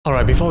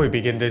Alright, before we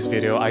begin this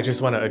video, I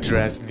just want to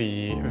address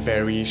the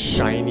very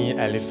shiny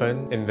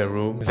elephant in the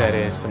room. That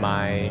is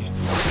my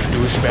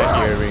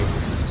douchebag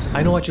earrings.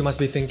 I know what you must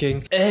be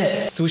thinking.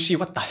 Sushi,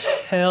 what the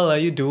hell are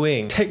you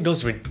doing? Take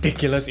those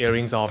ridiculous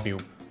earrings off, you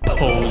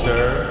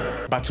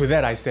poser. But to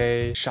that I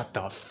say, shut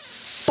the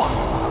fuck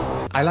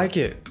up. I like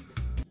it,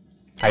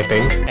 I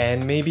think.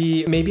 And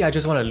maybe I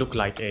just want to look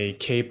like a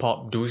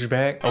K-pop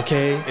douchebag.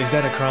 Okay, is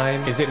that a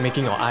crime? Is it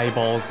making your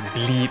eyeballs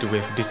bleed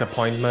with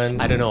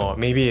disappointment? I don't know,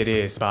 maybe it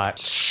is, but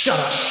shut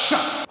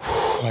up!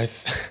 I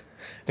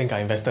think I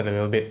invested a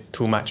little bit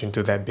too much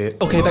into that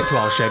bit. Okay, back to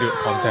our scheduled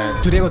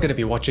content. Today we're gonna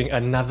be watching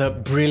another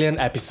brilliant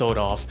episode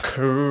of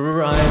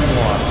Crime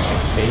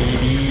Watch,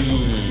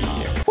 baby!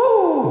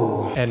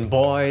 Woo! And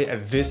boy,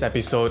 this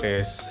episode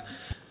is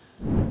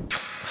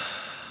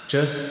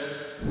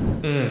just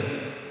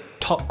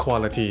top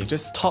quality,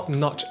 just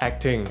top-notch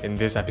acting in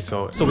this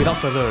episode. So without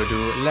further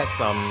ado, let's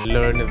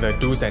learn the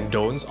do's and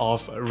don'ts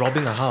of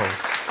robbing a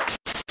house.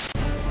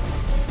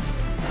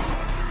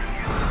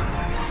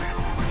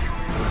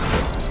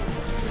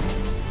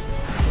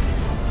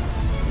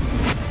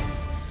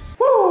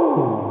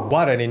 Woo!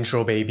 What an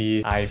intro,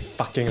 baby. I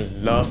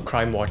fucking love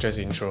Crime Watchers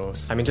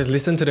intros. I mean, just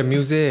listen to the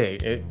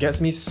music. It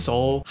gets me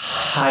so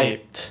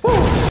hyped.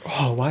 Woo!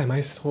 Oh, why am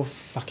I so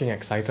fucking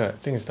excited? I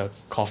think it's the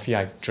coffee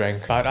I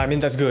drank. But I mean,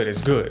 that's good, it's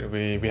good.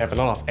 We have a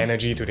lot of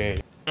energy today.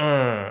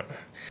 But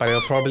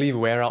it'll probably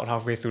wear out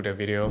halfway through the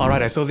video.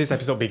 Alright, so this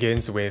episode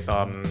begins with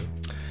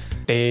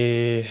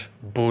Tay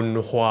Boon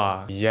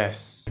Hua.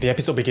 Yes. The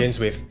episode begins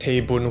with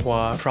Tay Boon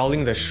Hua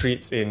prowling the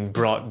streets in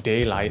broad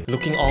daylight,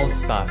 looking all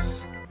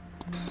sus.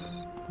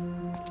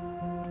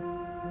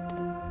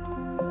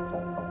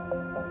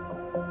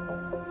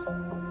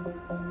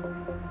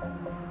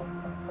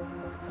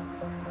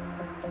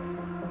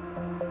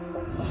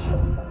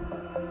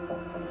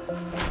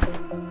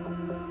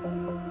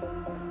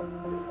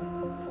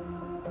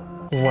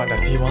 What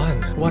does he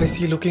want? What is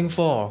he looking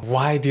for?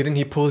 Why didn't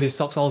he pull his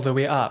socks all the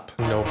way up?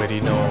 Nobody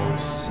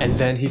knows. And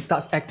then he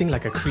starts acting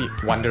like a creep,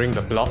 wandering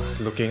the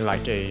blocks looking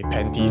like a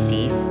panty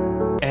thief.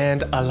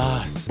 And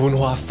alas, Boon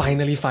Hua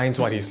finally finds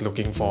what he's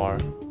looking for.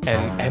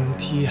 An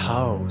empty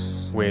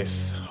house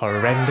with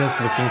horrendous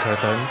looking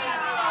curtains.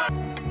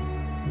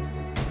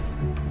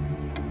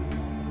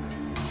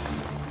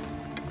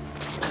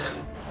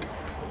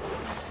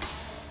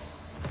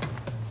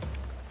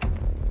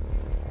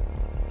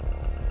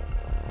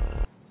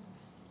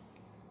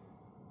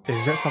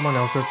 Is that someone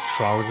else's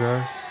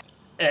trousers?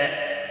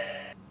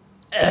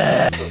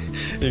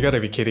 You gotta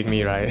be kidding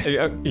me, right?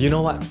 You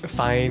know what?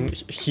 Fine.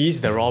 He's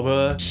the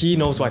robber. He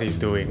knows what he's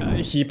doing.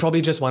 He probably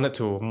just wanted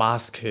to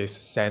mask his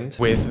scent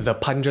with the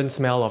pungent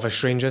smell of a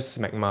stranger's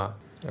smegma.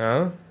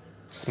 Huh?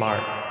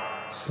 Smart.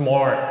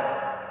 Smart.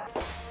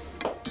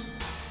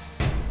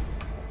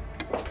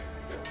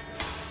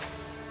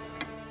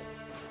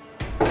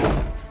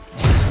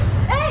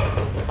 Hey!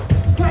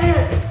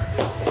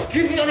 Quiet!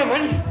 Give me all the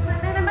money!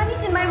 My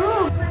money's in my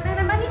room!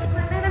 My money's in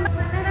my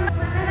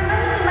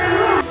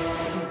room!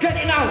 Get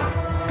it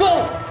now! Go!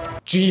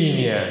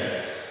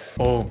 Genius!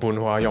 Oh, Boon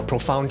Hua, your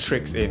profound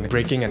tricks in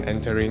breaking and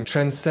entering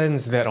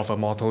transcends that of a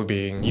mortal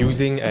being.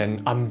 Using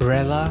an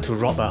umbrella to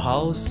rob a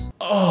house?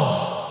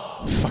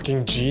 Oh,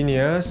 fucking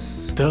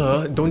genius.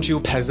 Duh, don't you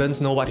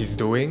peasants know what he's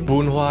doing?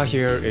 Boon Hua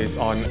here is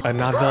on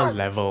another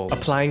level,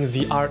 applying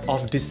the art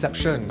of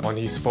deception on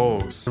his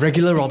foes.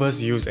 Regular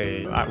robbers use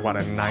a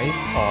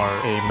knife or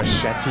a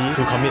machete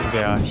to commit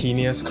their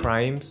heinous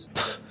crimes.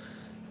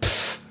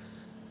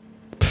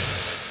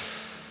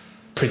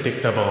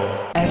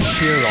 Predictable.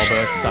 S-tier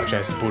robbers such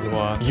as Boon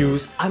Hua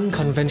use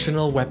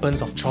unconventional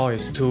weapons of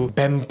choice to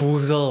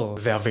bamboozle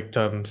their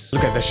victims.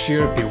 Look at the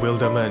sheer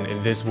bewilderment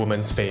in this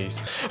woman's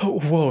face. Oh,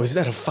 whoa, is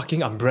that a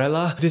fucking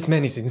umbrella? This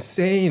man is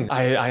insane.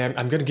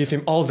 I'm gonna give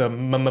him all the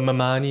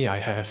money I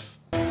have.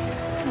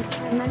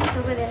 My money's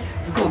over there.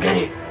 Go get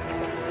it!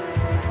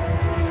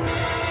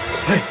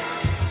 Hey!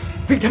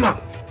 Pick him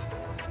up!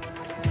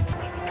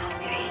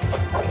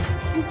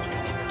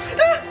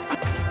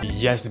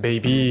 Yes,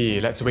 baby.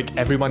 Let's wake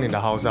everyone in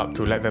the house up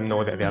to let them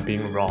know that they are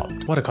being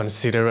robbed. What a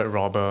considerate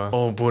robber.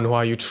 Oh, Boon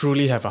Hua, you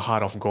truly have a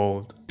heart of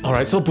gold.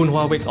 Alright, so Boon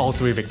Hua wakes all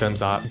three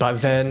victims up,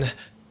 but then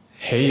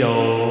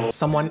heyo,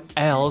 someone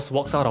else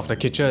walks out of the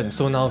kitchen.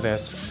 So now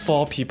there's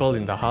 4 people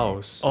in the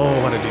house.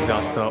 Oh, what a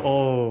disaster.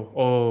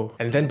 Oh.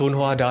 And then Boon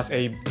Hua does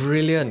a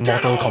brilliant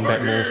Mortal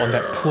Kombat move on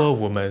that poor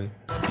woman.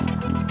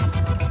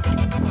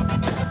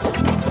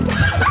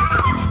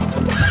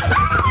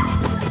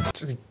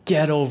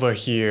 Get over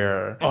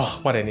here. Oh,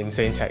 what an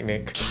insane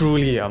technique.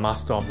 Truly a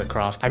master of the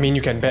craft. I mean,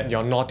 you can bet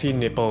your naughty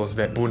nipples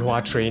that Boon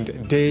Hua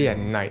trained day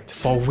and night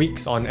for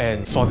weeks on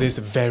end for this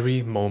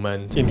very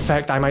moment. In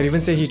fact, I might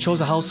even say he chose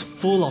a house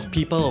full of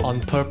people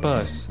on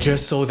purpose,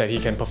 just so that he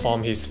can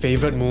perform his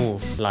favorite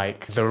move,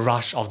 like the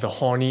rush of the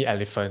horny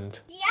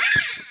elephant.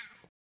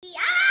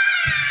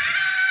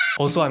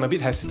 Also, I'm a bit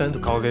hesitant to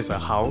call this a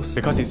house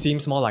because it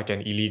seems more like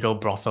an illegal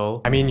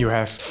brothel. I mean, you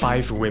have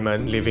 5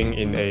 women living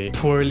in a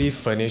poorly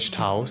furnished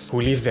house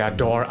who leave their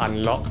door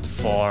unlocked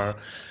for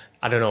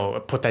I don't know,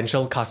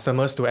 potential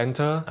customers to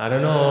enter? I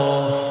don't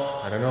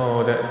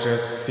know, that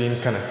just seems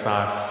kinda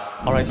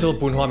sus. Alright, so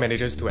Boon Hua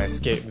manages to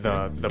escape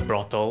the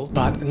brothel,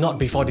 but not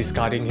before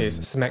discarding his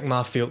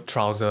smegma-filled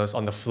trousers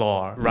on the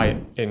floor, right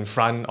in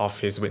front of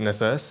his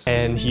witnesses.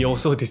 And he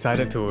also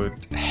decided to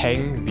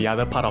hang the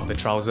other part of the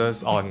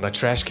trousers on a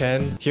trash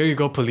can. Here you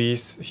go,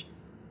 police.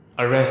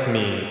 Arrest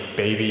me,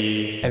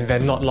 baby. And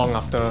then not long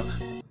after,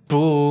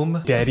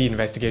 boom! Daddy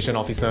Investigation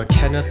Officer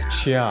Kenneth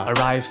Chia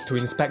arrives to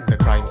inspect the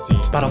crime scene.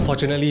 But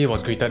unfortunately, he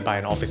was greeted by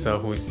an officer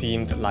who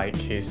seemed like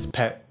his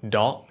pet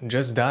dog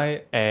just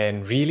died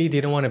and really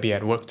didn't want to be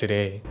at work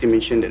today. They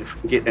mentioned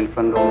that gate and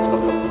front door was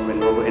not locked when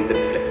Robert entered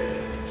the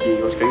flat.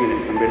 He was carrying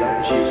an umbrella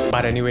and she used it.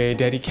 But anyway,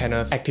 Daddy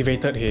Kenneth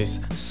activated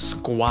his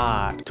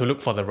squad to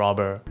look for the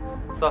robber.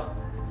 Sir.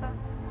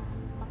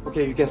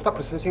 Okay, you can start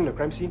processing the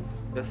crime scene.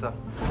 Yes, sir.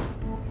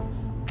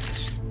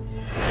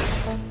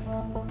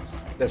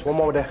 There's one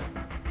more there.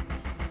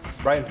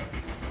 Brian,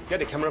 get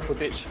the camera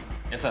footage.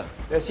 Yes, sir.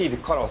 Let's see if we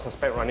caught our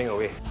suspect running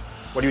away.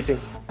 What do you think?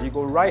 Do you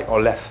go right or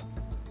left?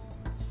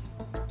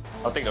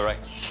 I'll take the right.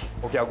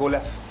 Okay, I'll go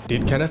left.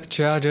 Did Kenneth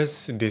Chia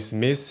just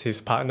dismiss his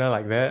partner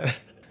like that?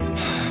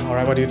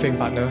 Alright, what do you think,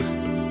 partner?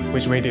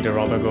 Which way did the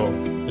robber go?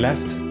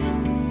 Left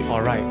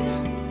or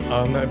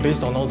right?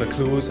 Based on all the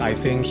clues, I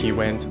think he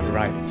went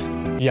right.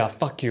 Yeah,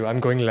 fuck you, I'm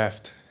going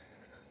left.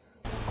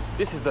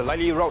 This is the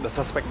likely route the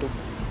suspect took.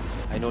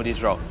 I know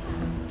this route.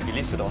 It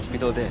leads to the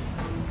hospital there.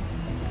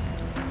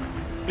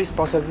 Please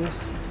process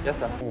this. Yes,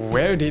 sir.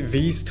 Where did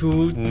these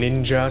two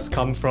ninjas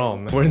come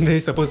from? Weren't they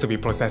supposed to be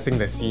processing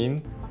the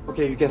scene?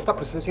 Okay, you can start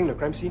processing the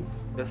crime scene.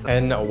 Yes, sir.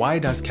 And why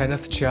does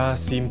Kenneth Chia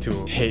seem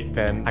to hate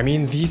them? I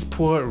mean, these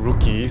poor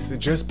rookies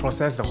just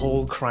processed the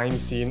whole crime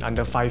scene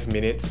under 5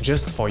 minutes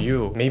just for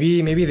you.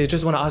 Maybe they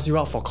just want to ask you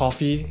out for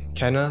coffee,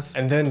 Kenneth?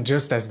 And then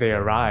just as they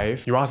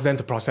arrive, you ask them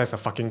to process a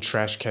fucking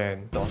trash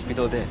can. The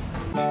hospital there.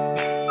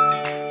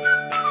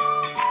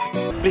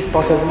 Please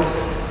process this.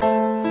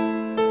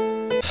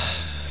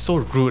 So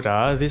rude,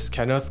 this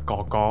Kenneth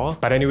Gawgaw.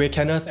 But anyway,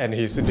 Kenneth and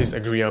his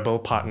disagreeable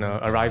partner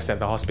arrives at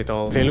the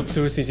hospital. They look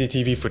through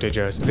CCTV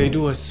footages. They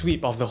do a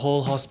sweep of the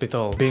whole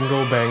hospital.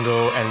 Bingo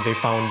bango, and they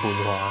found Boon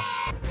Hua.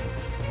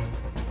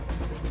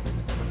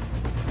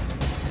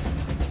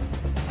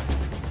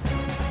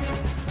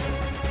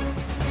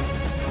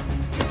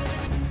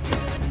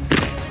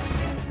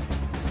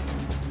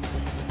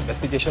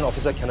 Investigation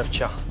Officer Kenneth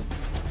Chia.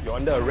 You're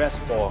under arrest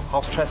for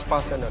house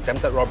trespass and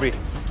attempted robbery.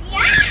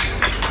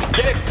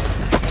 Get him!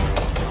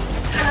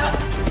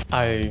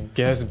 I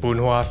guess Boon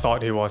Hua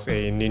thought he was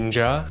a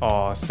ninja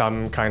or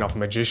some kind of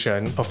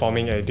magician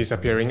performing a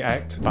disappearing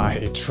act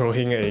by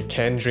throwing a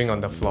canned drink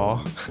on the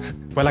floor.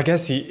 Well, I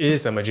guess he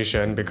is a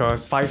magician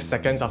because 5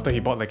 seconds after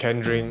he bought the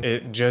canned drink,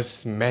 it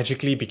just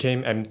magically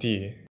became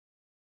empty.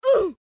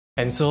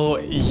 And so,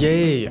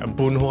 yay,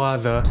 Boon Hua,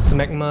 the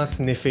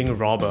smegma-sniffing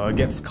robber,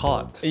 gets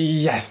caught.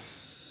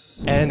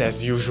 Yes! And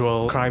as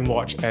usual, Crime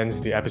Watch ends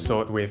the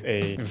episode with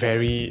a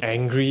very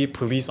angry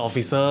police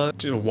officer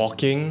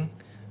walking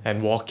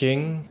and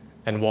walking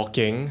and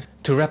walking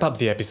to wrap up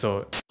the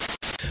episode.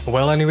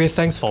 Well, anyway,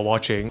 thanks for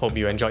watching. Hope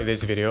you enjoyed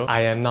this video.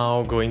 I am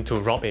now going to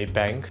rob a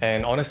bank,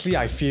 and honestly,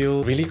 I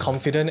feel really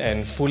confident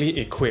and fully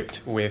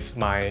equipped with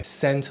my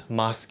scent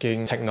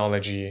masking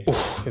technology.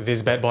 Oof,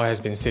 this bad boy has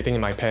been sitting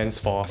in my pants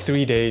for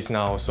 3 days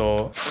now,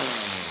 so...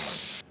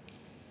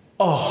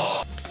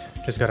 Oh,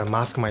 just gotta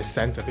mask my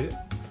scent a bit.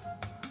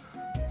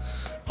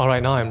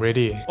 Alright, now I'm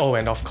ready. Oh,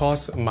 and of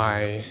course,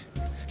 my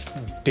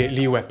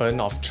deadly weapon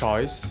of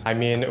choice. I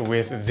mean,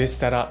 with this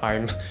setup,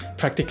 I'm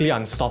practically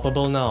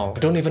unstoppable now.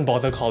 Don't even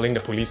bother calling the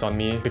police on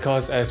me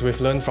because as we've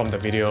learned from the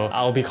video,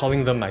 I'll be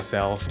calling them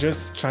myself.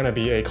 Just trying to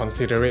be a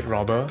considerate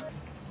robber.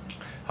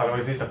 Hello,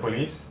 is this the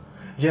police?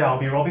 Yeah, I'll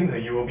be robbing the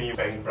UOB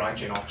bank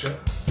branch in Orchard.